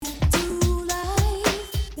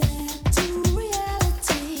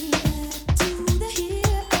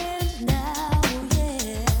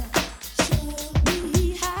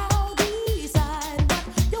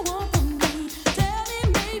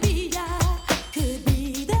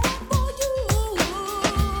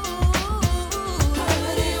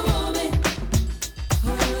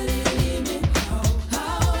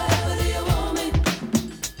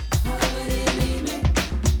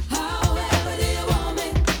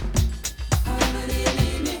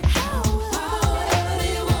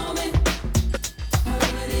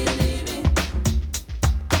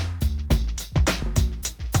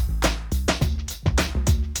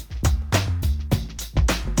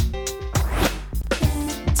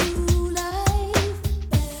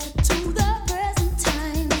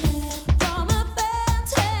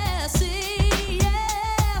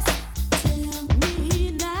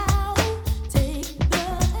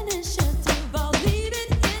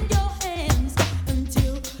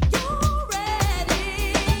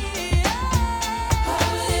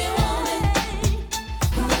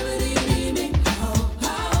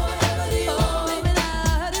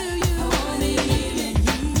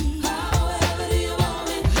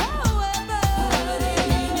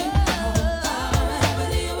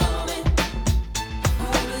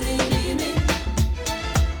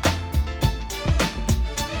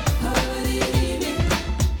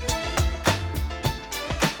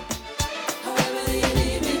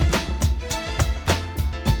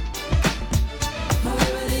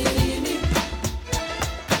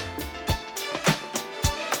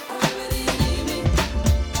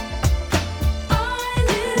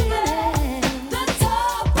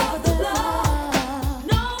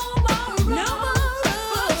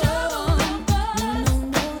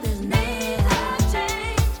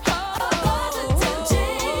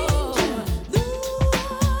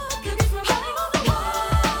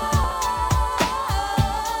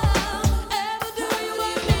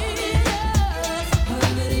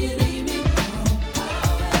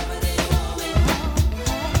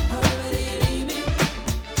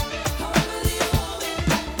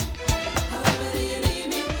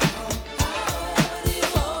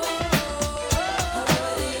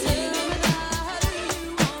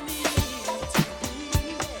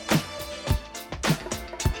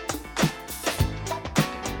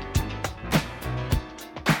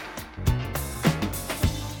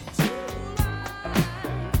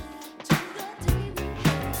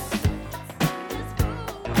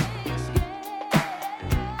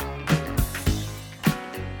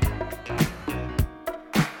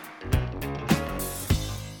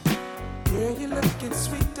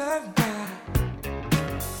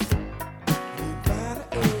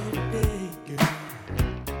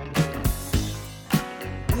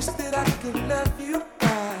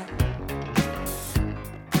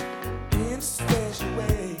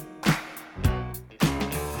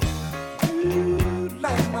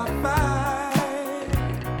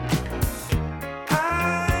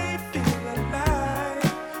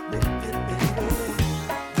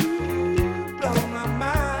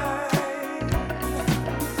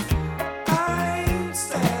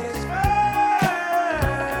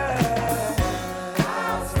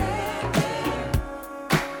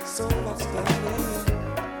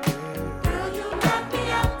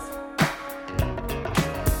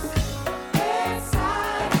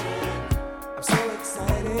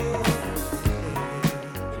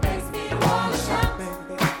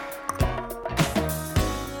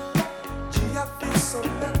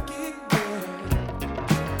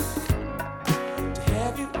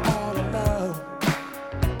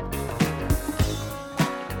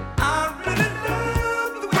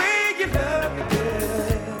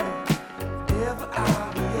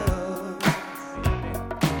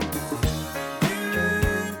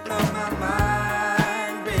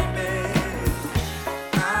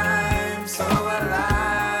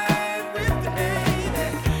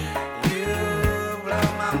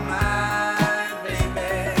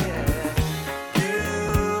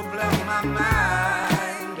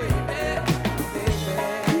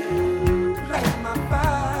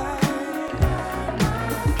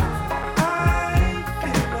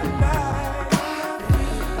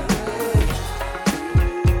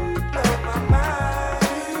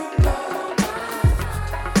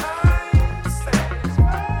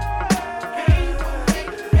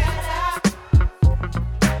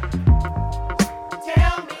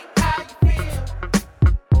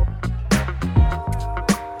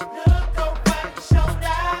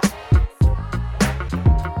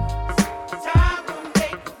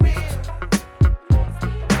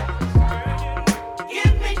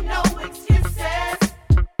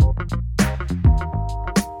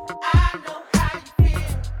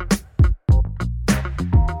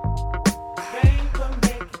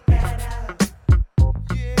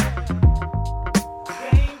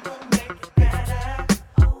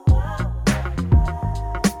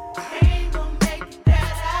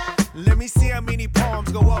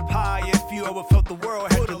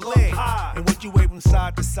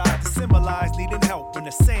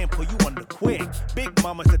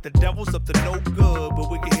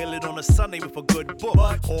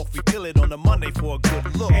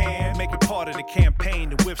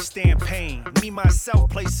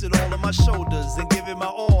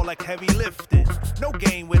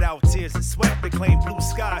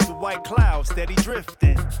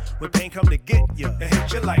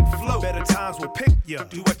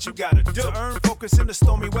Do what you gotta do to earn focus in the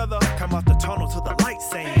stormy weather. Come out the tunnel to the light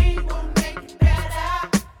saying, pain will make it better.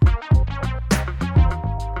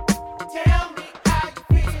 Tell me how you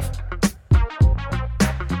feel.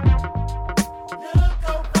 Look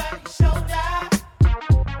over your shoulder.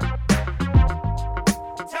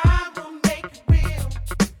 Time will make it real.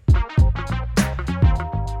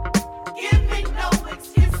 Give me no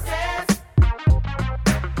excuses.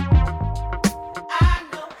 I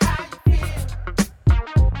know how you feel.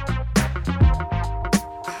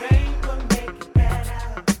 Pain will make it better.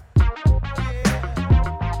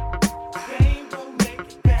 Pain will make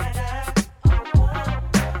it better.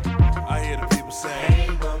 I hear the people say,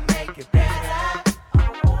 Pain will make it better.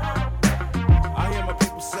 I hear my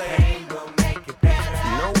people say, Pain will make it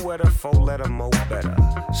better. Nowhere to 4-letter mo better.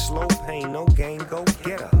 Slow pain, no gain, go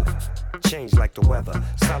get her. Change like the weather,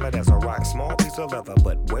 solid as a rock, small piece of leather,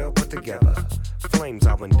 but well put together. Flames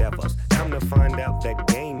our endeavors. Come to find out that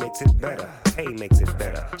game makes it better. Hey makes it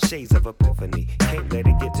better. Shades of epiphany. Can't let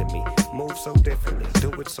it get to me. Move so differently.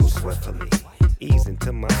 Do it so swiftly. Ease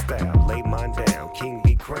into my style. Lay mine down. King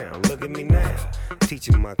be crowned. Look at me now.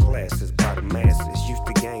 Teaching my classes by the masses. Used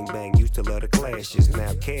to gangbang. Used to love the clashes.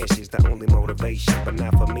 Now cash is the only motivation. But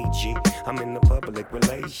not for me, G. I'm in the public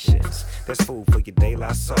relations. That's food for your De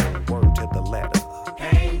La Soul. Word to the letter.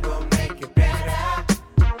 Pain will make it better.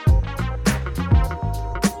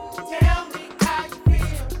 Tell me how you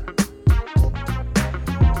feel.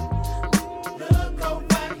 Look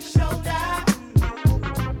over your shoulder.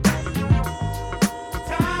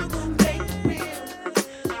 Time will make it real.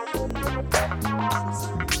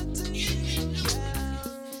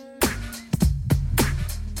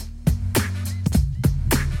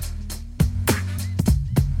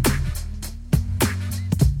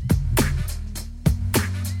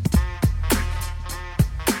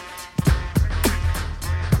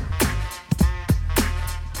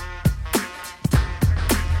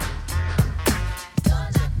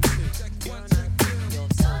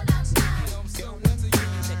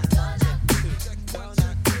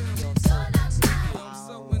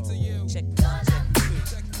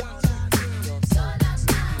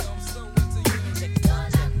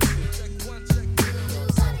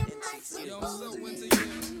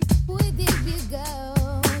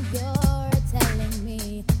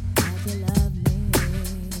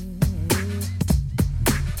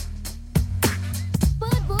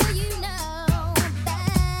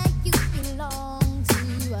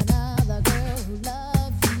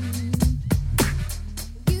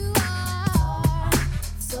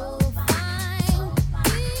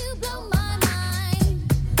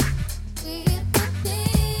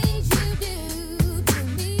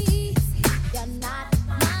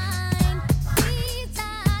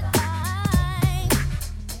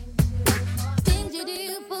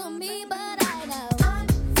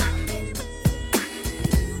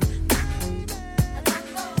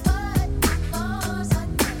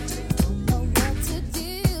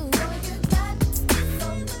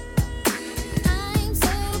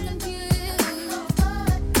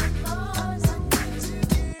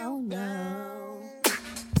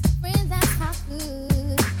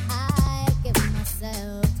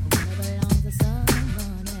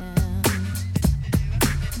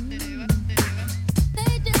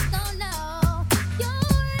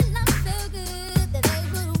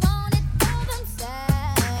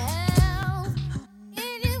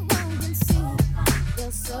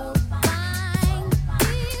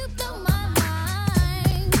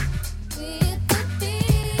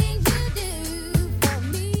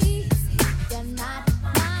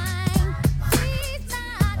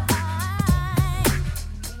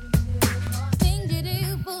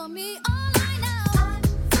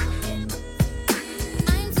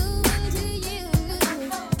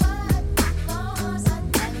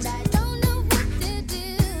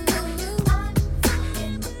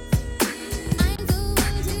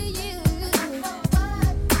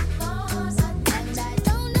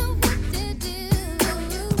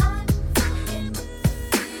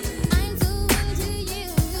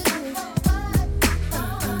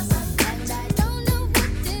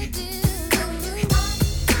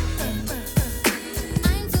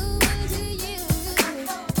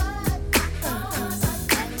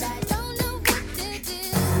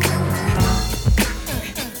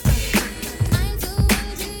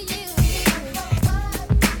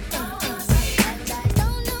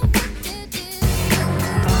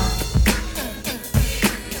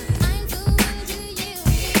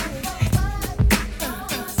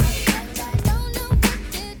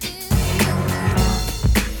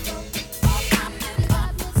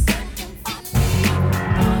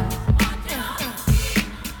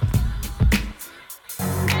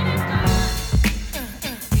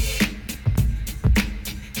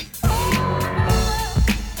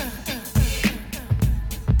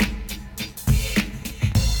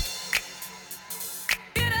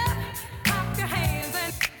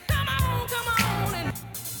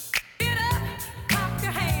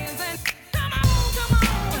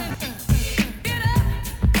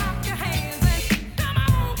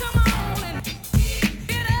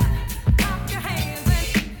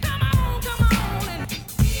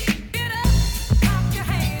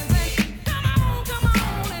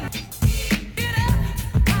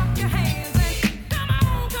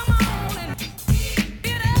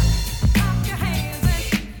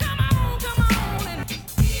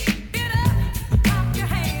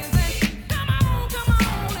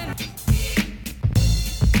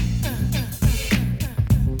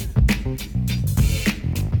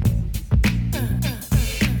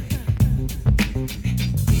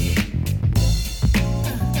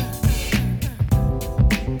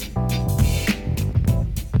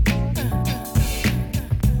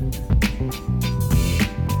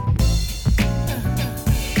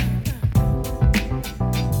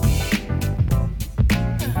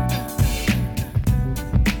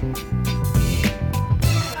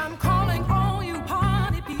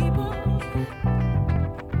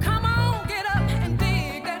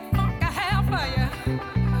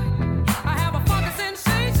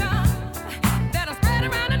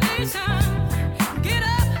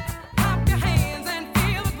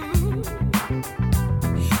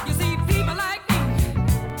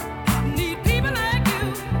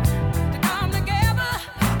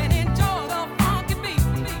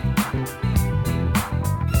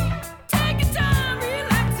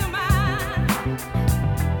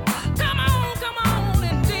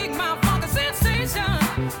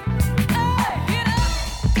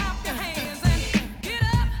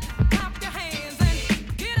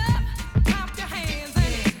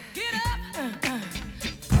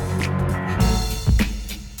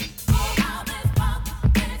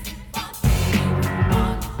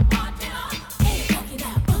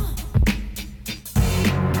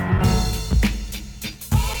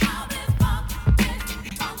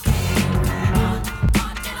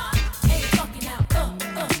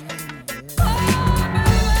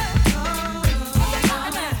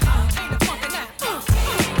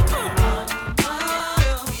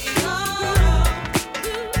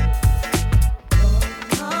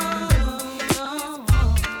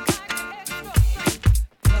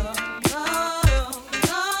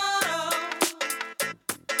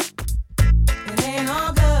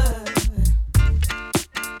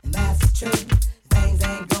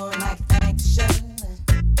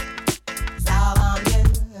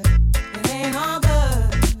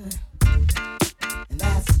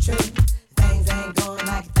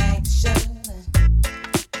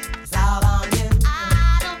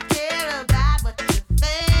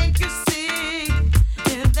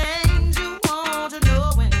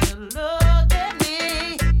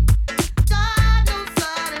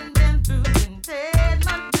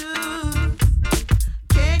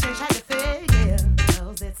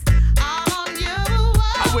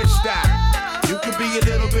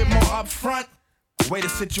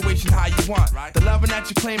 situation how you want. The loving that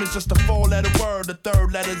you claim is just a 4-letter word. The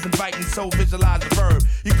third letter's inviting, so visualize the verb.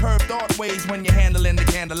 You curve thought ways when you're handling the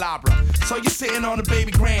candelabra. So you're sitting on a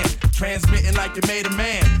baby grand, transmitting like you made a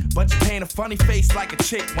man. But you paint a funny face like a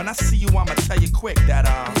chick. When I see you, I'ma tell you quick that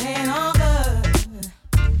it ain't all good.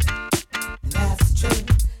 And that's the truth.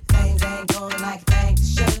 Things ain't going like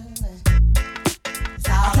things should.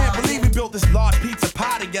 I can't believe we built this large pizza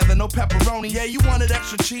pie together, no pepperoni. Yeah, you wanted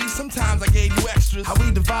extra cheese, sometimes I gave you extras. How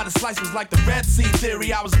we divided slice was like the Red Sea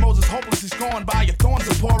theory. I was Moses hopelessly scorned by your thorns,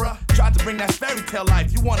 Zipporah. Tried to bring that fairy tale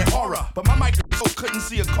life, you wanted horror. But my microscope couldn't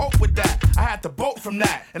see a cope with that. I had to bolt from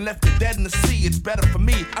that and left it dead in the sea. It's better for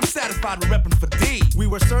me, I'm satisfied with repping for D. We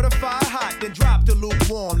were certified hot, then dropped to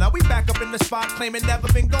lukewarm. Now we back up in the spot, claiming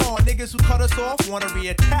never been gone. Niggas who cut us off wanna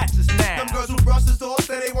reattach us now. Them girls who brush us off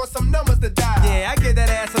say they want some numbers to dial. Yeah, I give that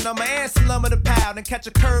ass a number and some lumber to pound and catch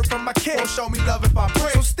a curve from my kid. Don't show me love if I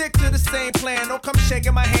break. So stick to the same plan. Don't come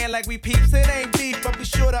shaking my hand like we peeps. It ain't beef, but be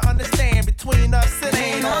sure to understand between us it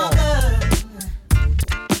ain't all good.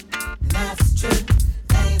 That's true.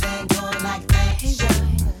 Things ain't going like things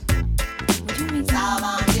should. What do you mean? It's all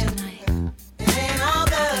on you. It ain't all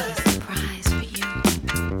good. Surprise for you.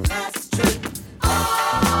 That's true.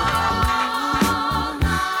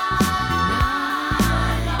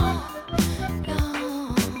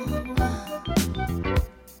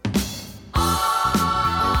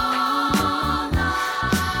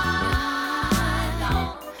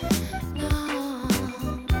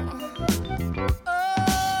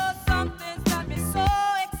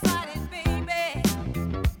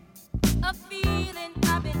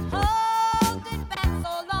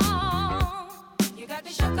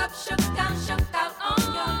 Shook out on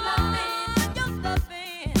your loving,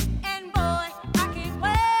 and boy, I can't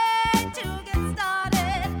wait to get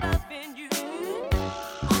started loving you.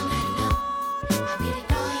 All night long, I really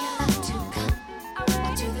know you love to come up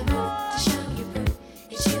to the roof to show you proof.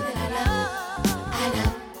 It's you that I love.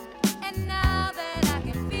 And now that I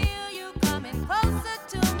can feel you coming closer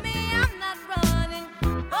to me, I'm not running.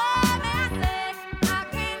 Boy, may I say, I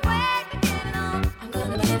can't wait to get it on. I'm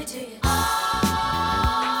gonna give it to you.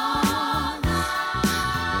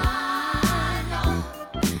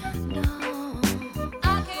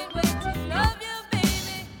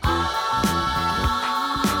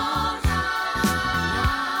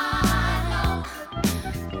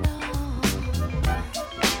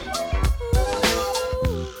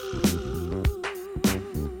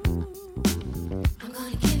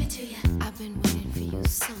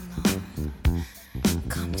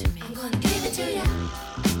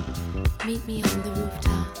 Meet me on the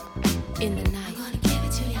rooftop in the night. I'm gonna give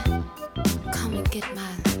it to you. Come and get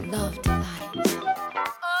my love delight.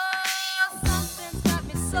 Oh, something's got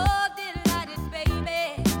me so delighted, baby.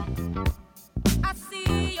 I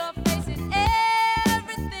see your face in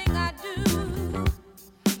everything I do.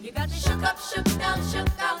 You got me shook up, shook down, shook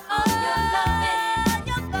out on your loving,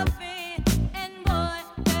 and boy,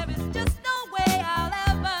 there is just no way I'll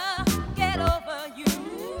ever get over you.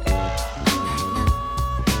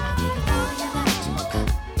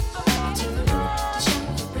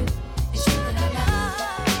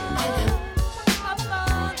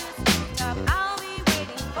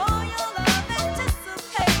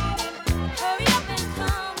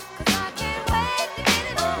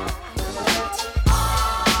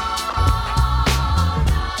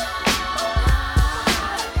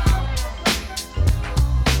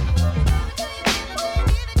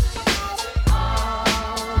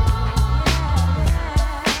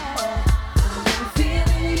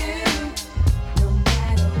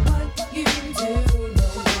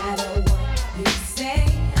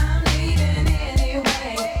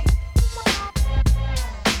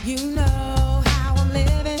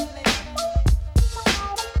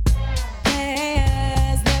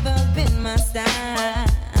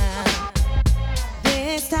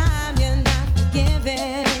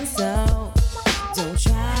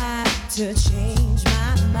 To change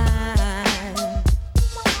my mind.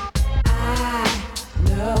 I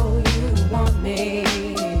know you want me.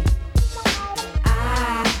 I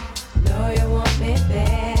know you want me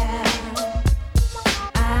there.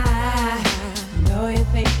 I know you're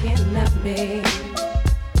thinking of me.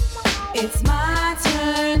 It's my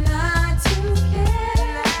turn not to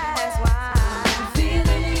care. That's why I'm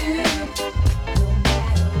feeling you. No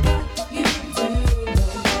matter what you do, no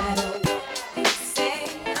matter what you say,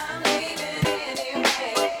 I'm leaving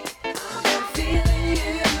anyway. I'm feeling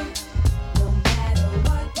you. No matter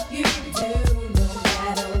what you do, no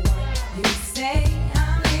matter what you say,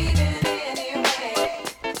 I'm leaving anyway.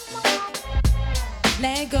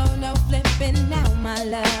 Let go, no flipping now, my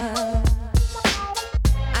love.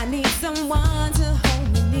 I need someone to hold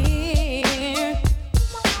me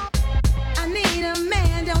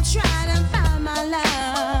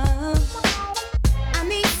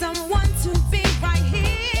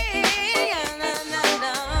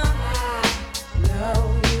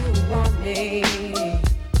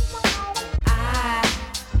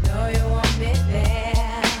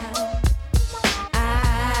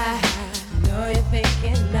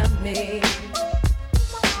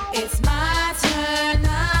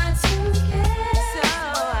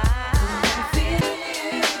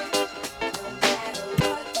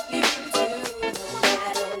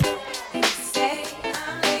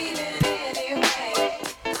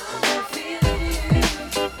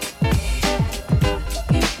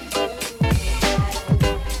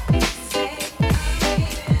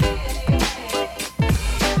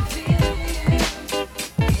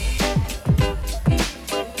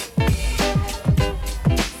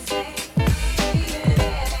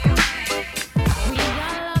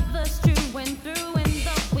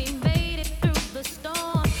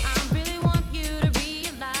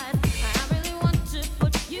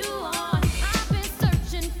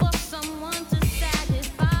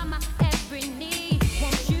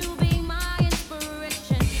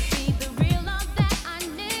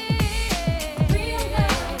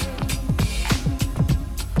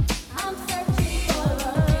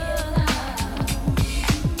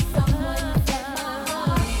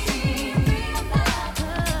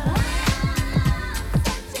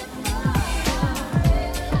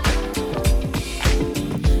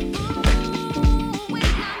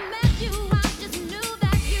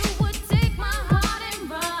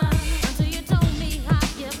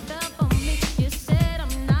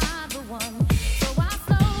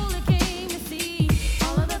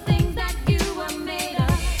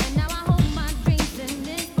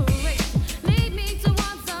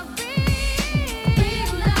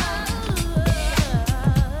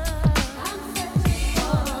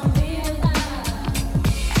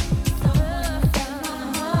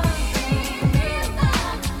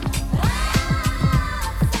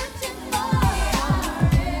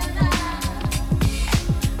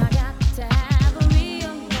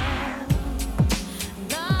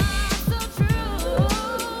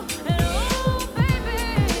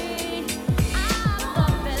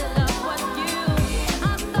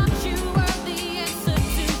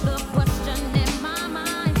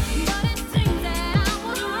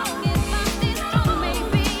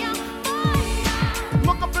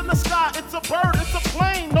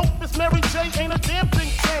ain't a damn thing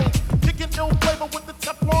changed. Kicking ill flavor with the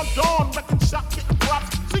Teflon Dawn. Wrecking shop, getting props,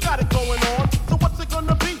 she got it going on. So what's it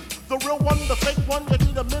gonna be? The real one, the fake one? You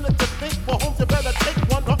need a minute to think. For home, you better take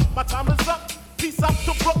one. My time is up. Peace out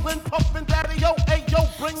to Brooklyn, Puffin' Daddy, yo, hey, yo,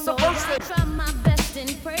 bring the verse in. So I try my best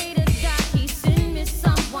and pray to God he send me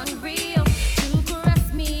someone real to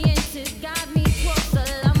caress me and to guide me towards the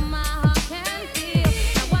love my heart can feel.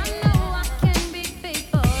 Now I know I can be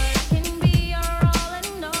faithful, I can be your all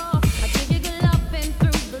in all. I give you good loving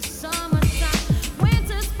through the summertime,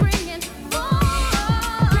 winter, spring, and fall.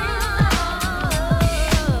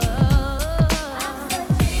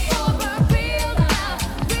 For a real love,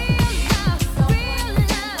 real love, real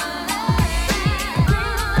love.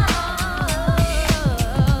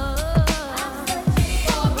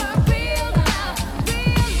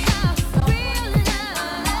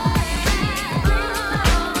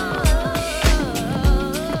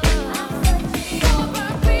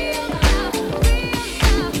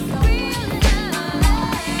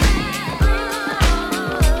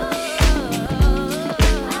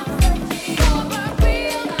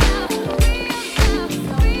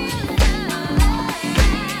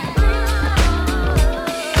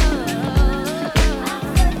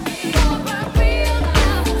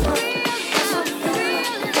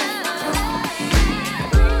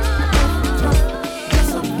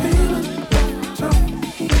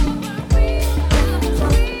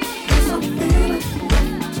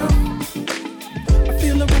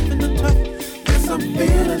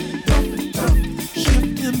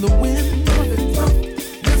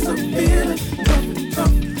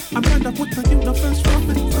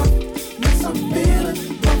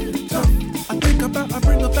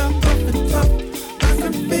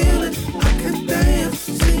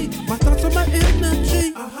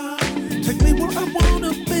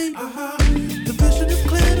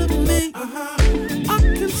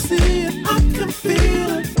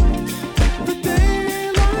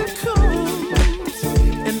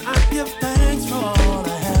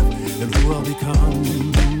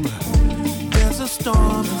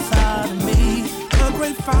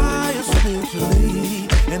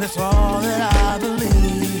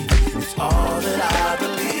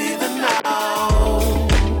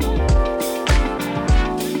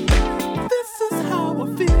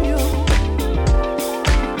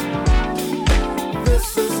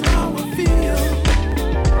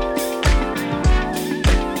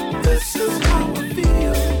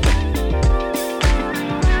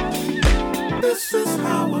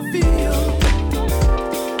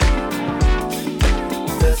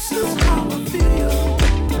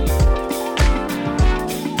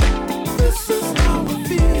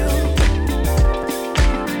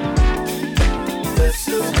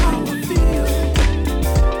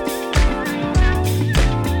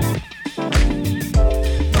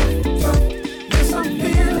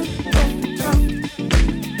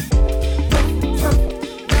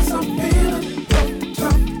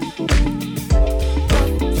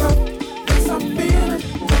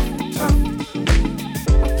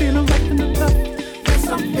 Feeling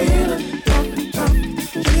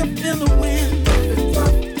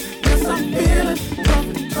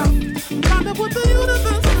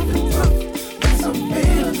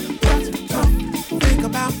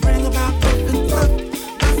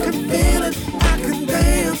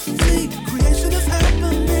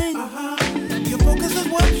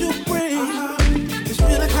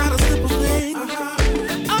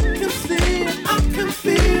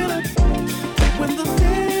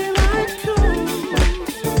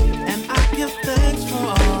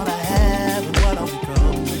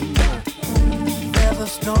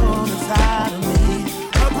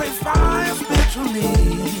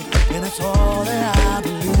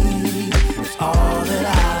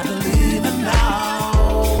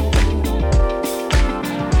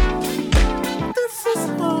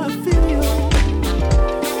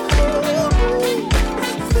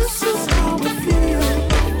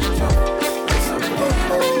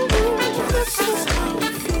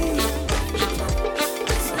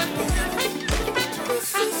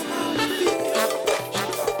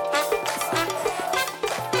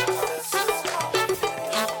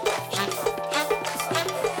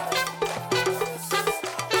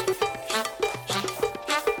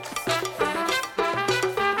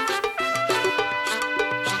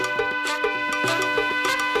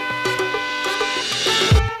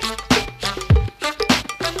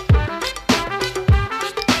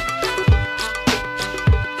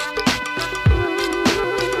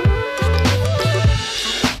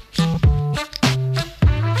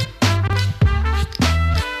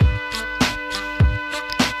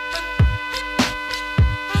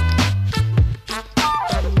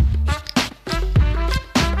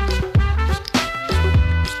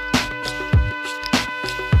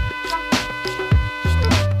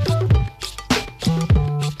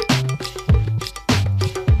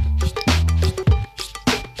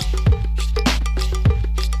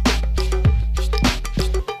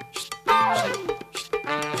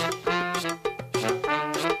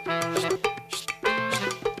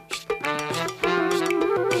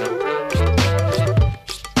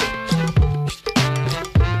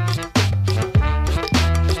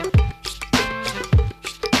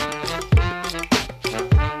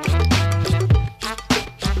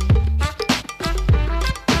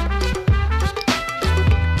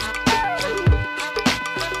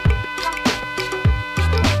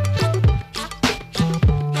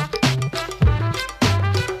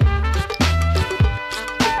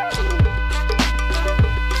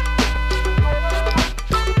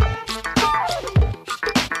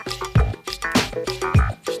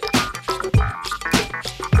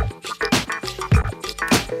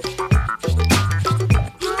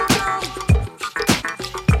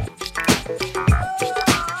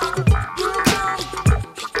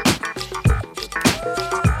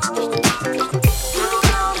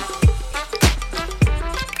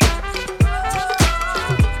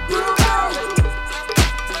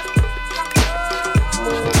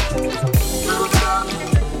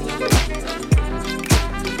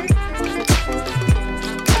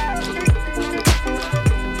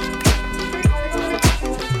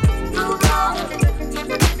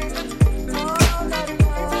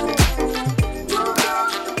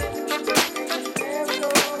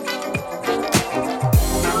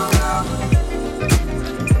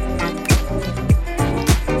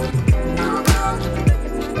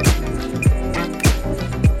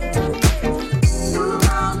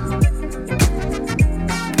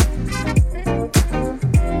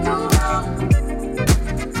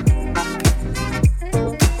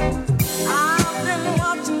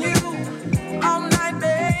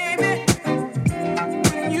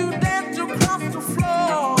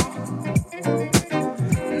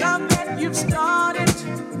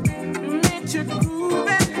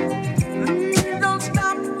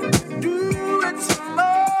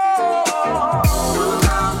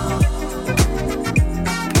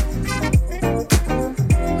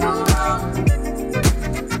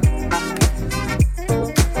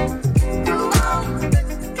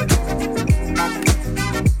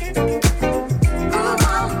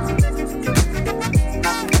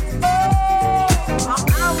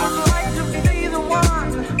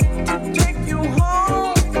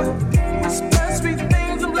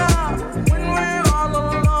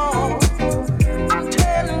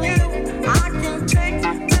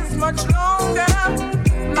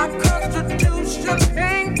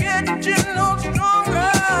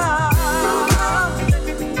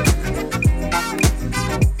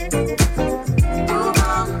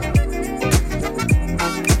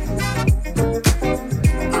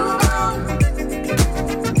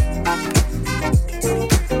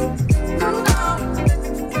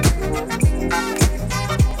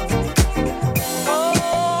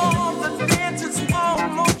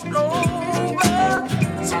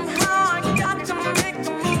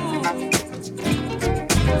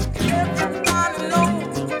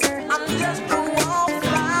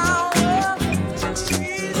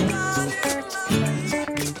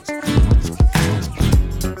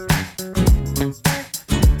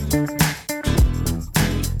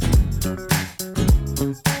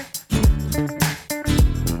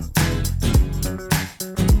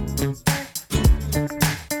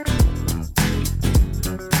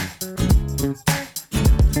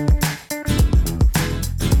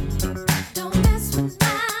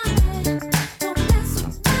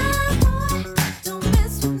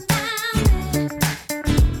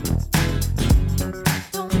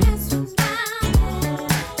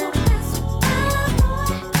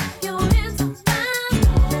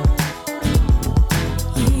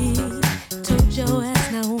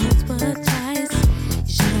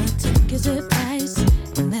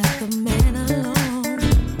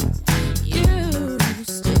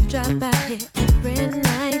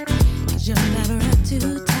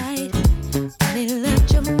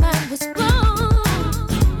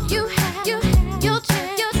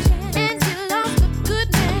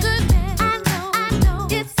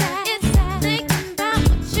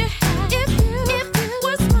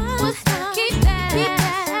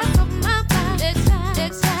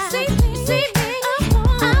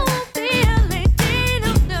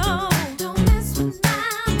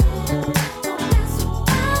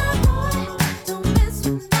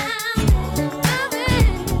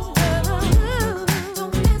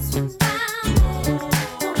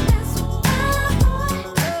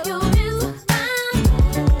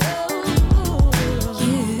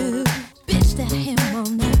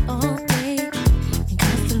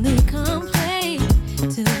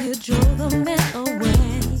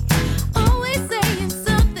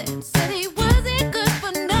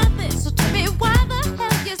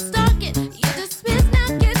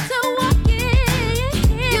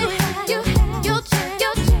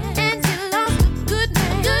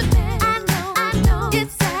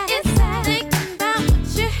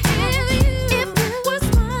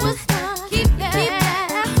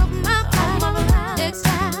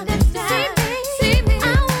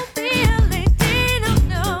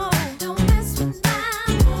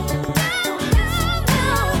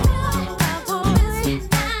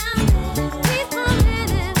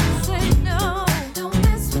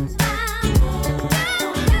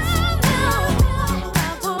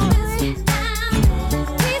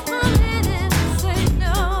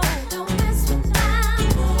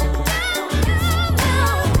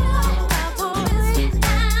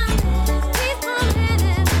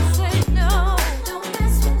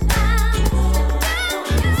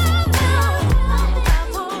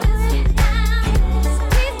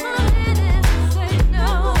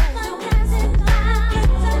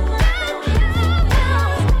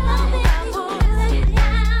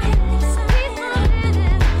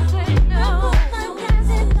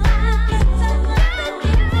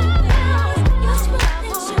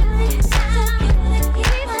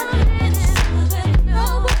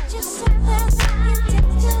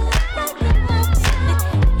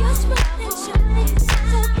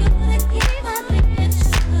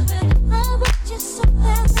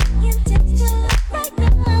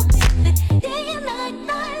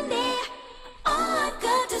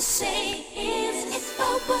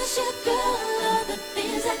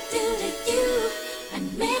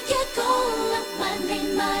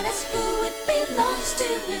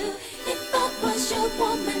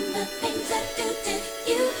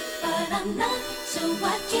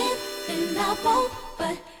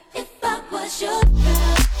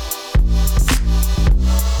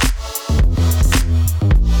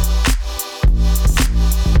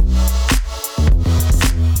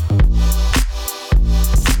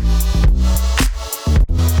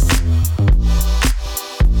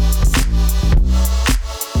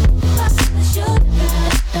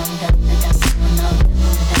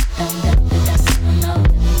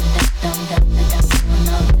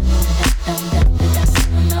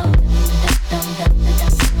dum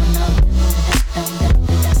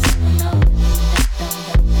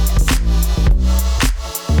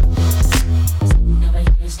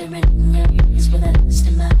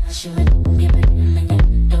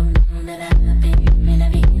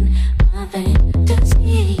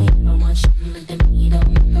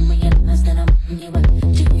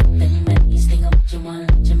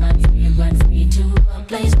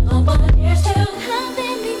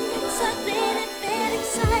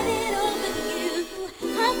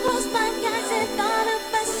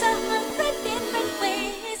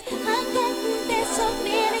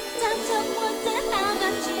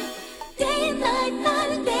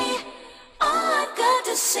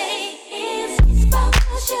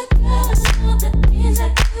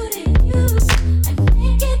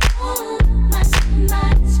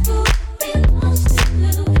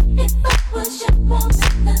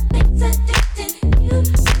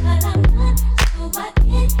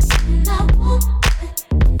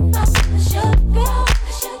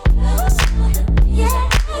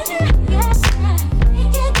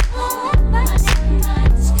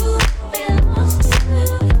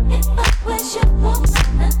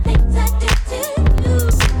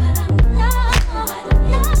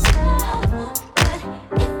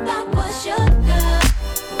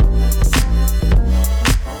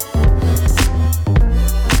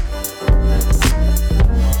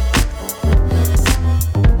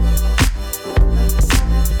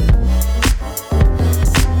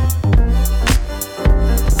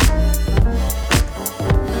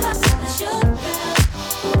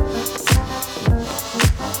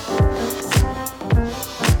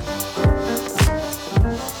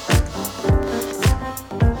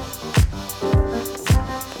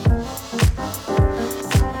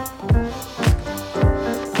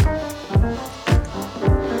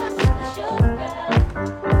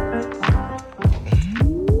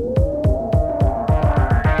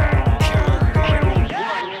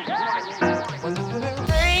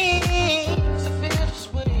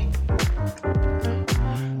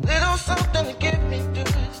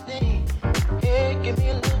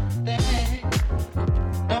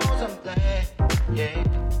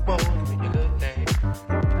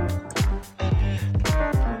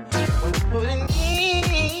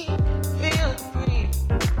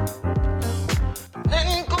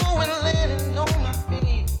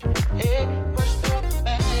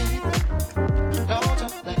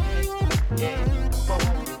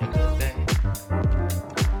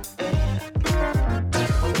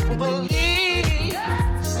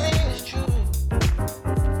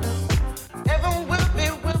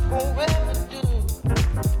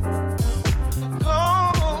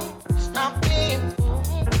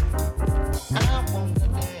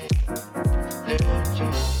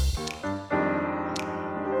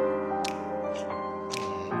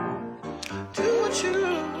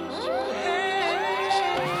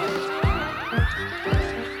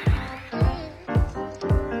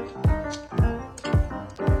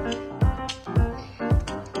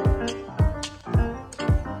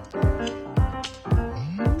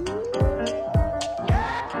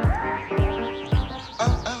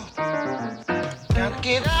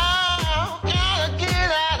get out, gotta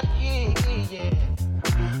get out of here, yeah.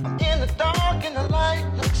 I'm in the dark and the light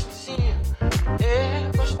looks sincere.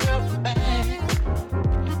 Yeah, but still bad.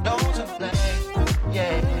 Nose are black,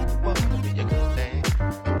 yeah. Wanna be a good thing.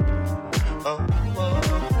 Oh,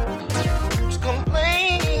 just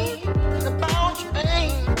complain about your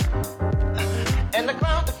pain. And the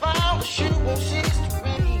cloud that follows you won't cease to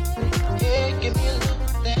rain. Yeah, give me a look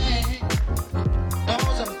at that.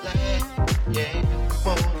 Nose are black, yeah.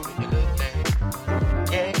 Wanna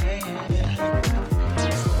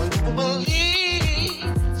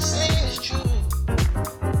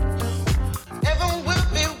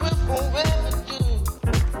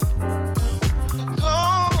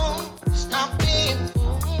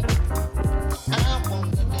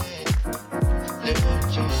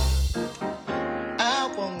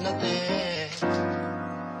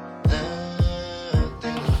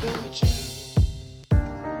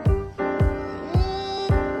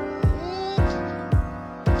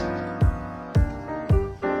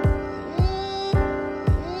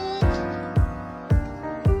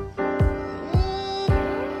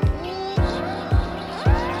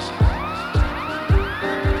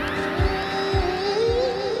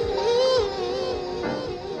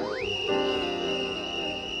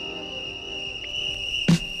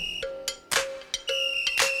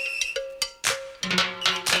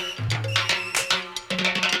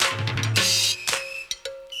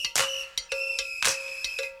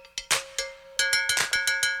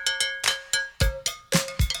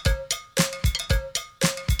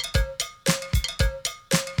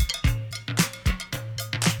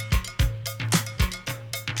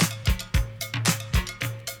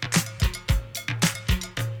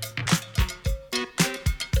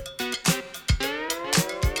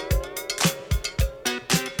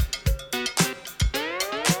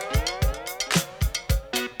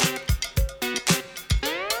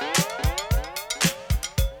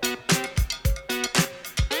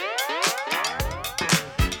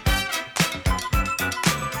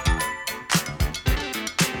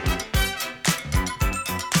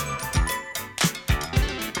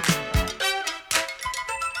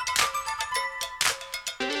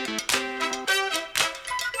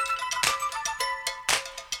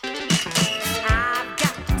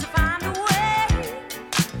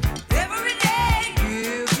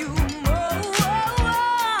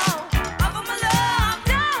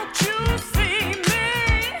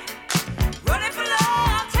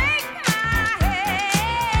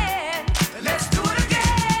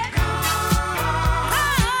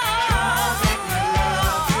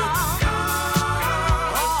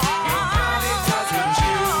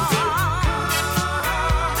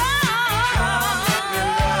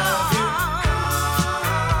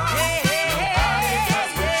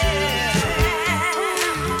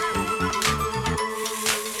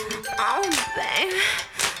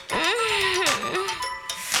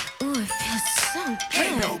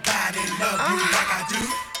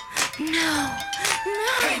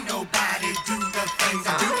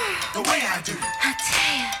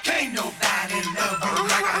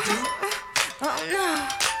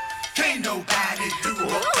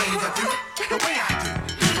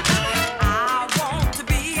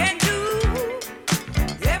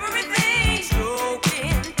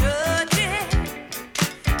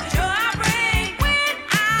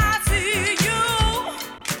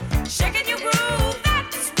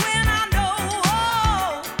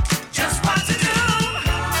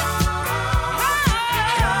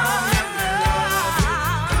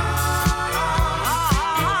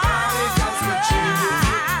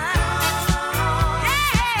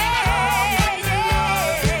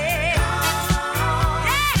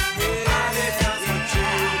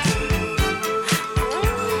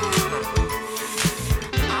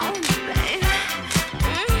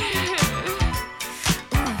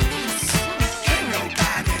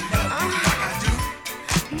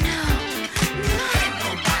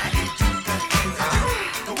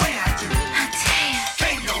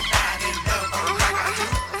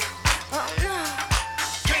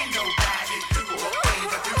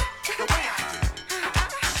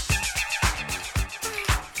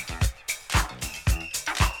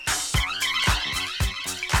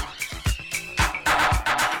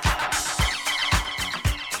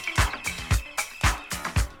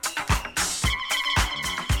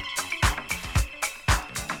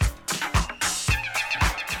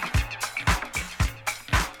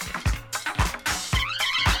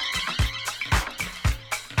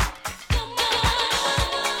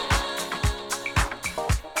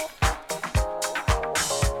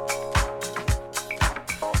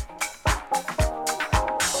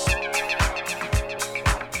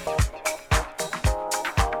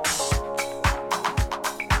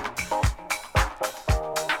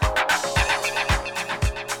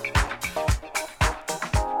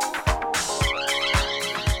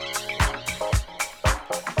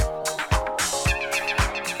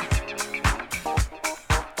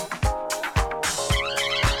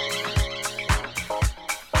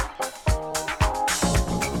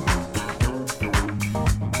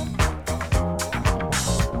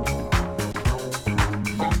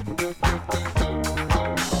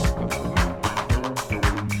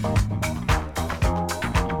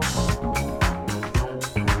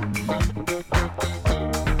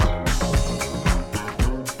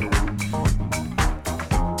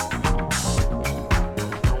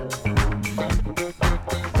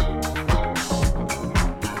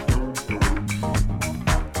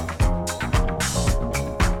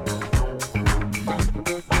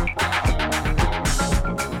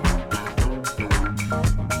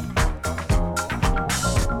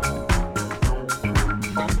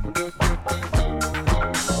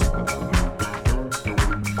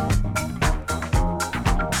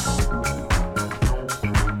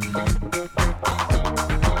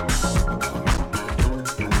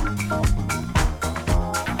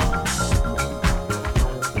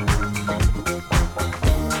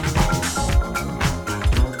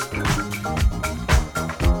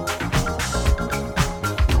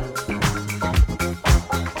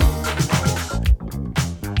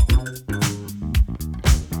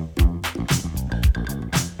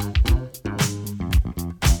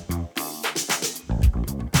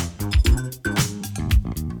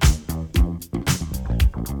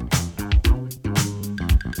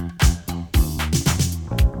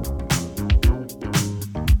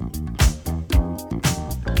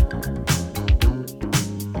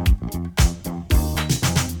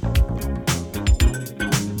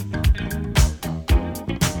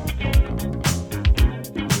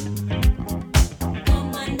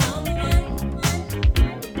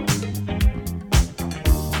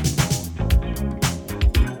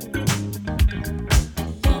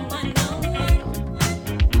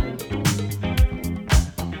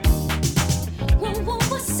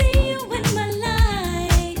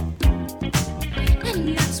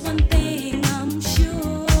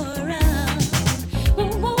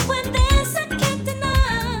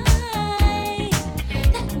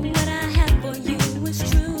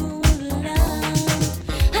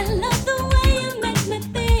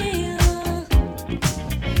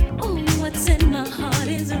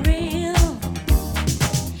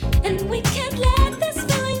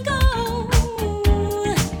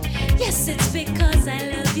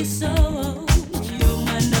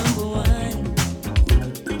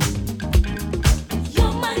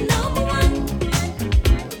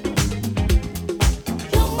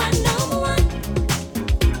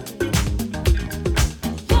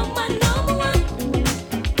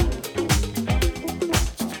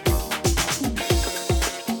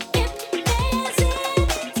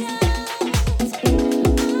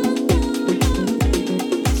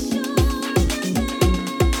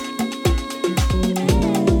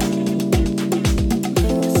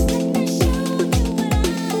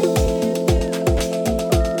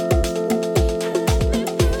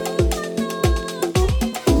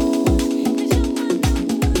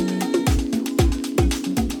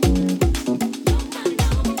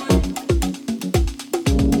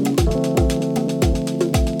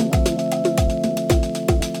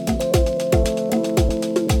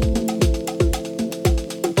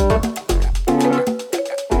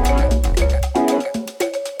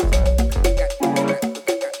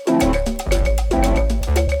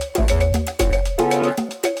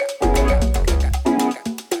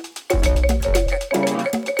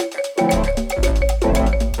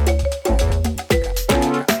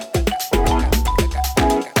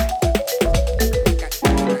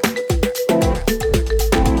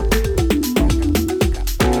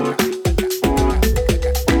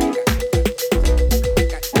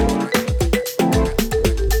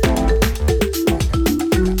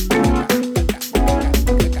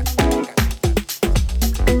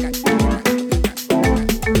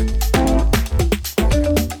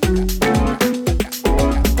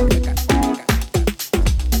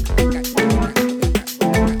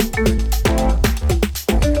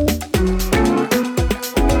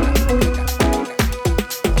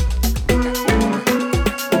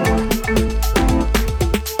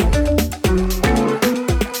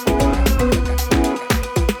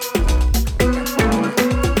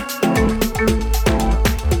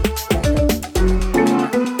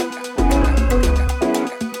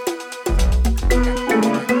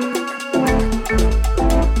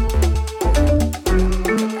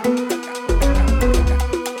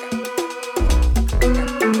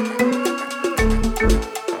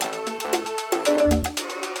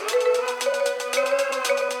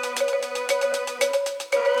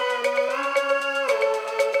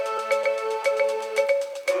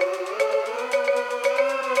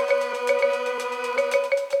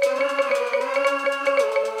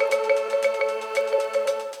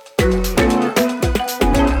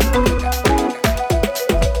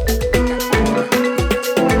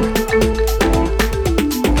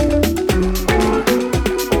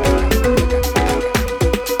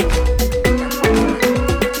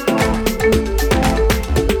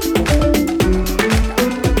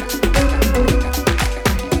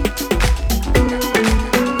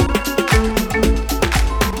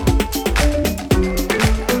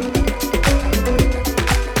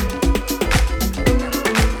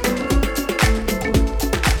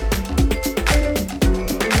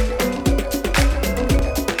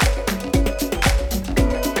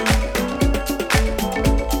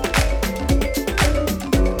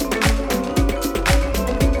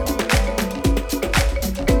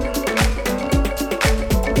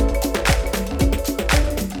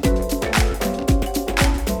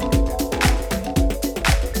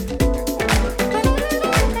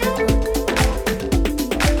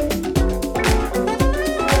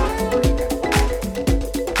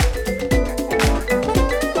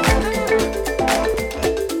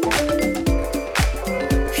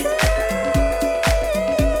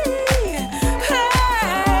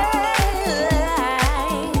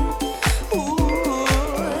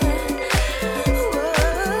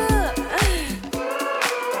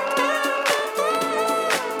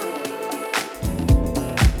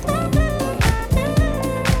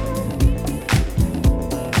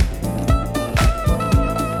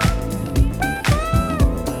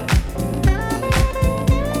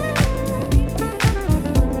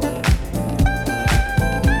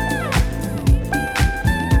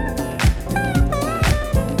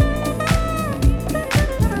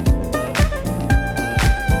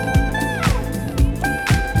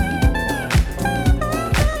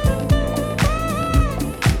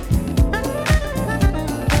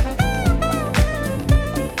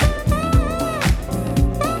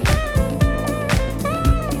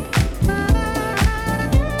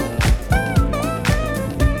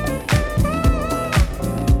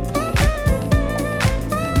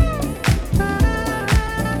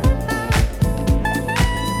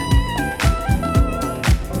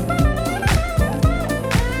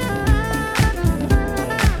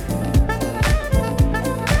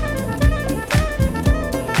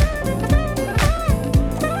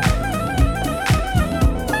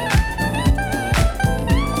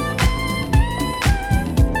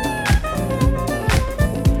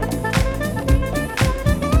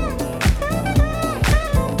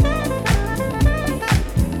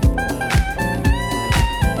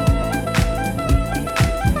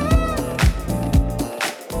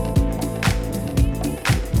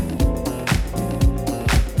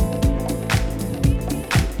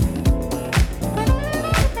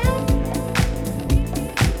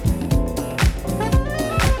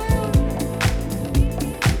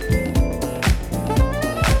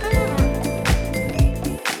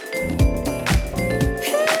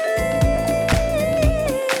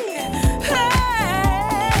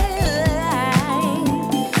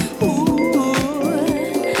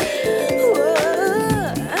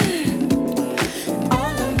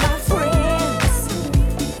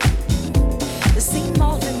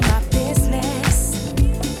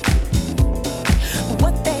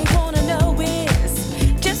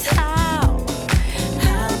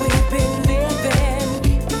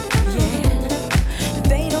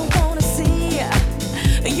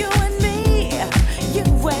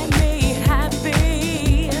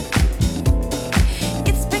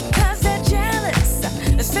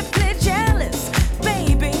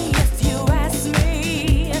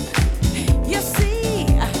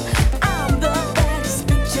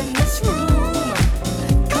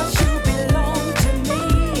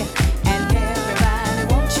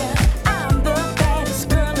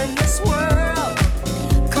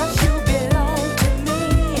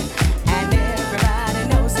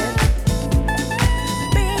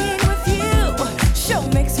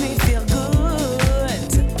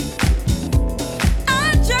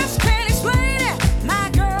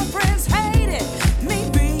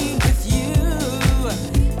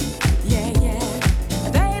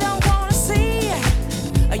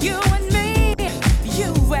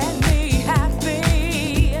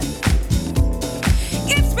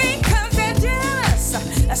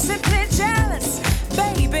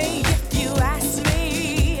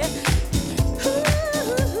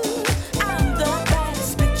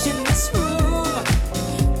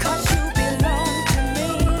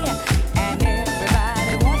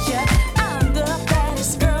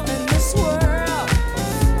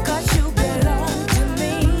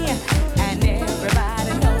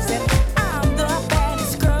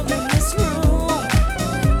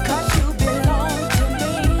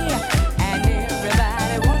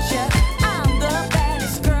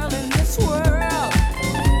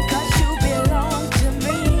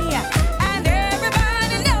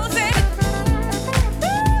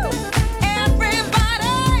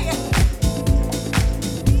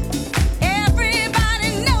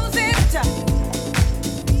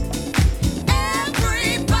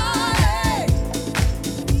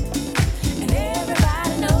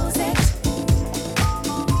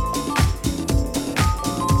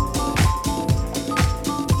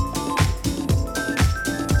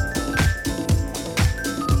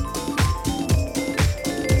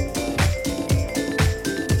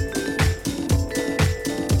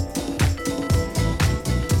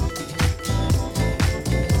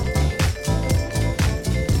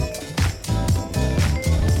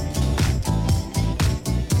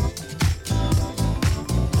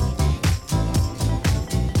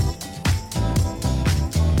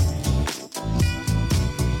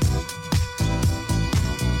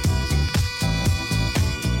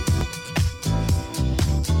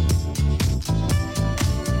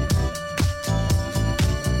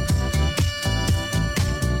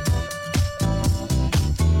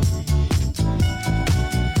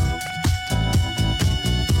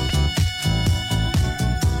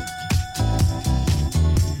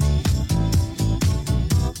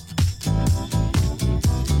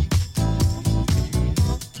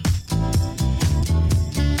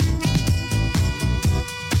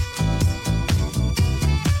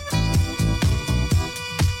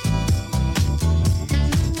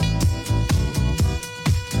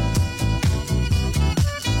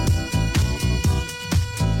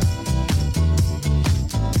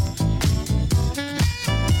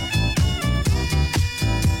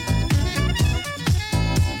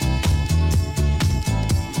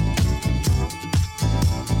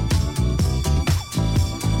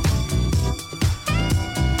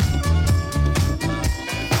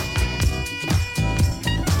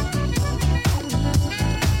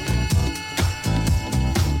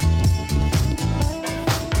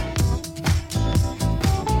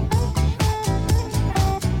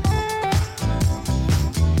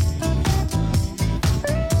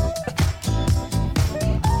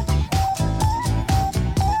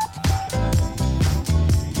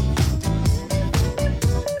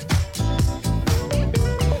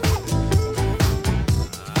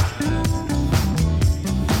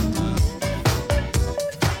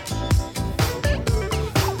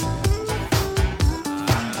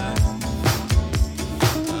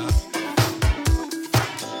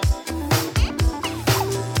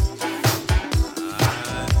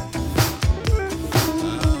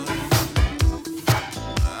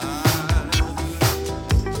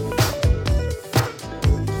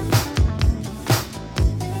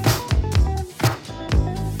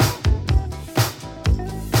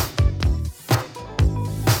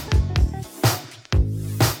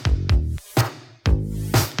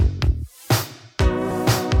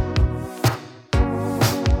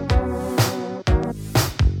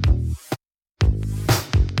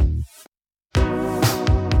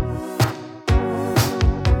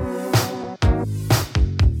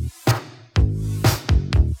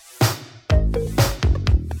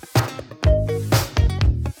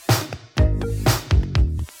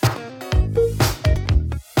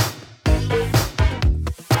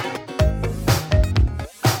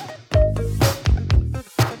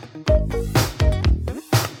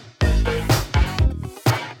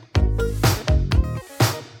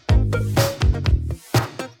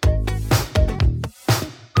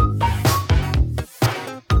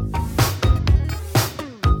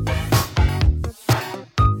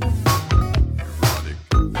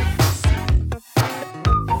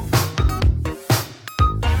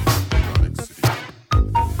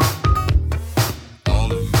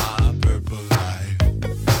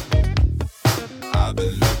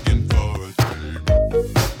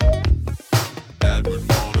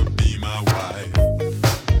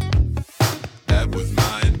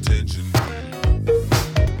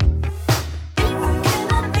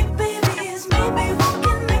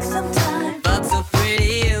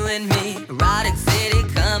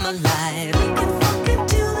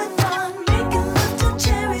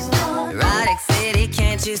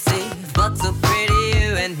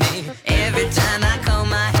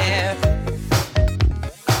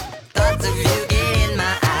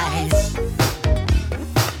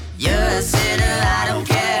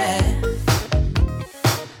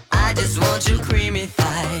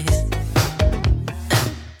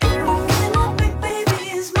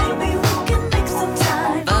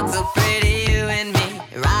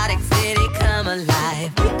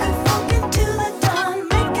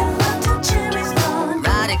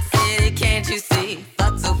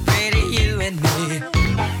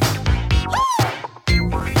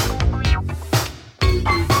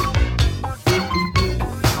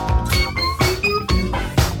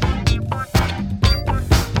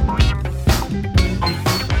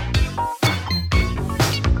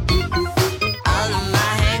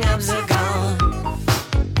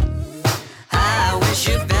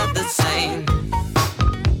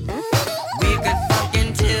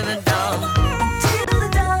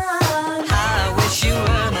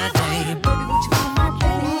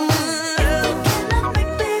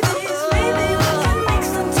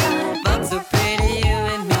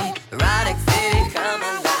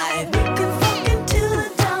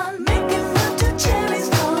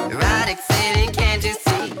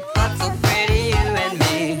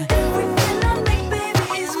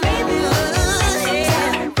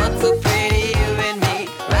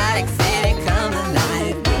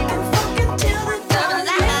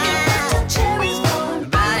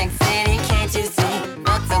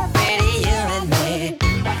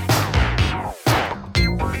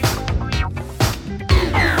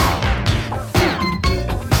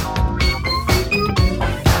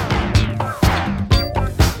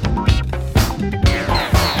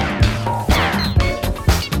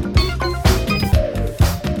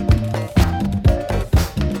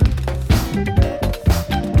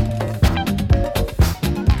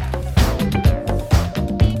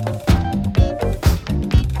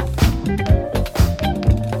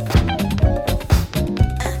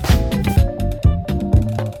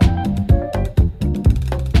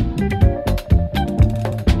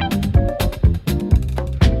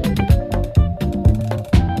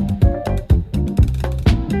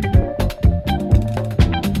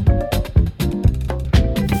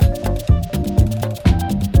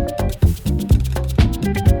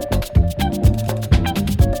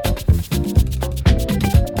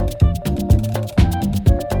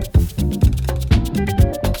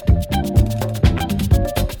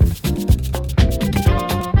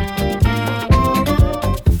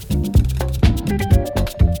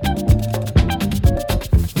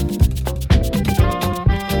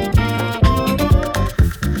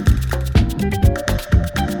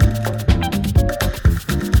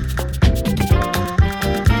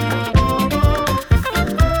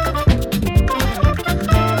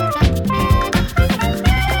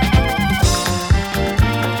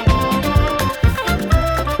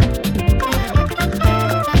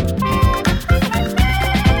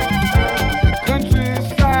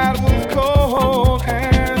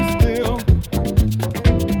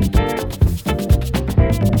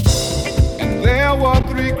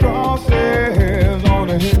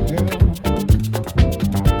girl.